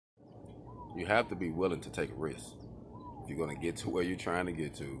You have to be willing to take a risk. If you're gonna get to where you're trying to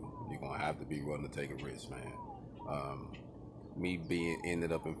get to, you're gonna have to be willing to take a risk, man. Um, Me being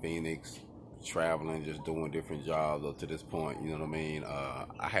ended up in Phoenix, traveling, just doing different jobs up to this point, you know what I mean?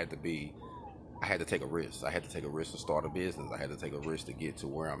 I had to take a risk. I had to take a risk to start a business. I had to take a risk to get to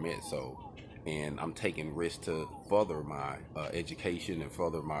where I'm at. So, and I'm taking risks to further my education and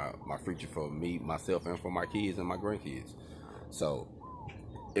further my future for me, myself, and for my kids and my grandkids. So,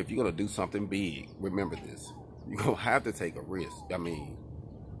 if you're gonna do something big, remember this: you're gonna have to take a risk. I mean,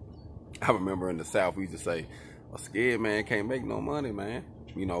 I remember in the South we used to say, "A scared man can't make no money, man."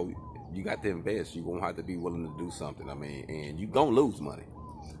 You know, you got to invest. You're gonna have to be willing to do something. I mean, and you're gonna lose money.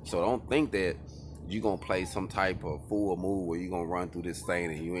 So don't think that you're gonna play some type of full move where you're gonna run through this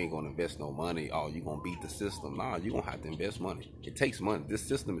thing and you ain't gonna invest no money, or you're gonna beat the system. Nah, you're gonna have to invest money. It takes money. This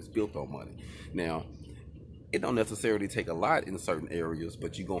system is built on money. Now, it don't necessarily take a lot in certain areas,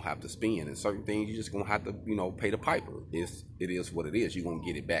 but you're gonna have to spend. And certain things you just gonna have to, pay the piper. It is what it is. You're gonna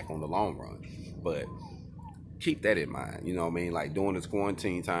get it back on the long run. But keep that in mind. You know what I mean? Like during this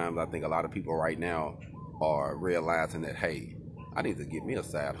quarantine times, I think a lot of people right now are realizing that, hey, I need to get me a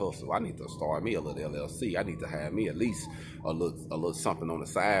side hustle. I need to start me a little LLC. I need to have me at least a little something on the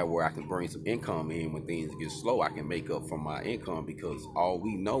side where I can bring some income in when things get slow. I can make up for my income, because all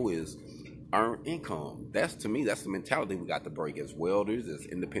we know is earn income. That's, to me, that's the mentality we got to break as welders, as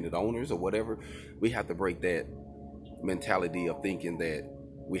independent owners or whatever. We have to break that mentality of thinking that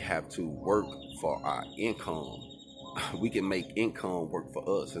we have to work for our income. We can make income work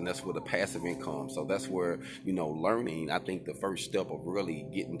for us, and that's where the passive income. So that's where, learning, I think the first step of really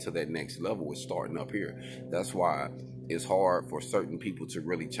getting to that next level is starting up here. That's why it's hard for certain people to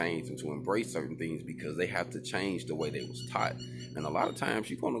really change and to embrace certain things, because they have to change the way they was taught. And a lot of times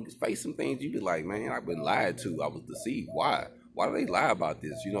you're going to face some things you be like, man, I've been lied to. I was deceived. Why do they lie about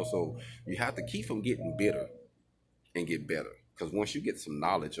this? So you have to keep from getting bitter and get better. Because once you get some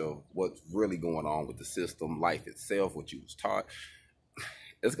knowledge of what's really going on with the system, life itself, what you was taught,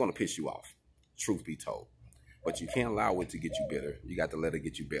 it's going to piss you off, truth be told. But you can't allow it to get you bitter. You got to let it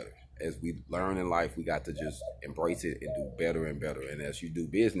get you better. As we learn in life, we got to just embrace it and do better and better. And as you do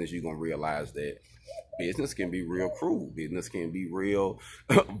business, you're going to realize that business can be real cruel. Business can be real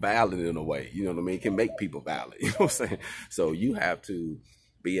violent in a way. You know what I mean? It can make people violent. You know what I'm saying? So you have to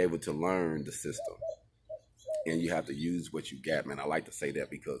be able to learn the system. And you have to use what you got, man. I like to say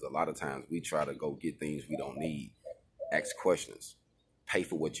that because a lot of times we try to go get things we don't need. Ask questions. Pay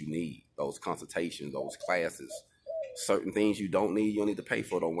for what you need. Those consultations, those classes. Certain things you don't need, you don't need to pay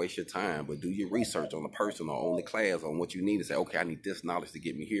for. Don't waste your time. But do your research on the person or on the class, on what you need, and say, okay, I need this knowledge to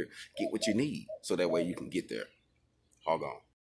get me here. Get what you need so that way you can get there. Hold on.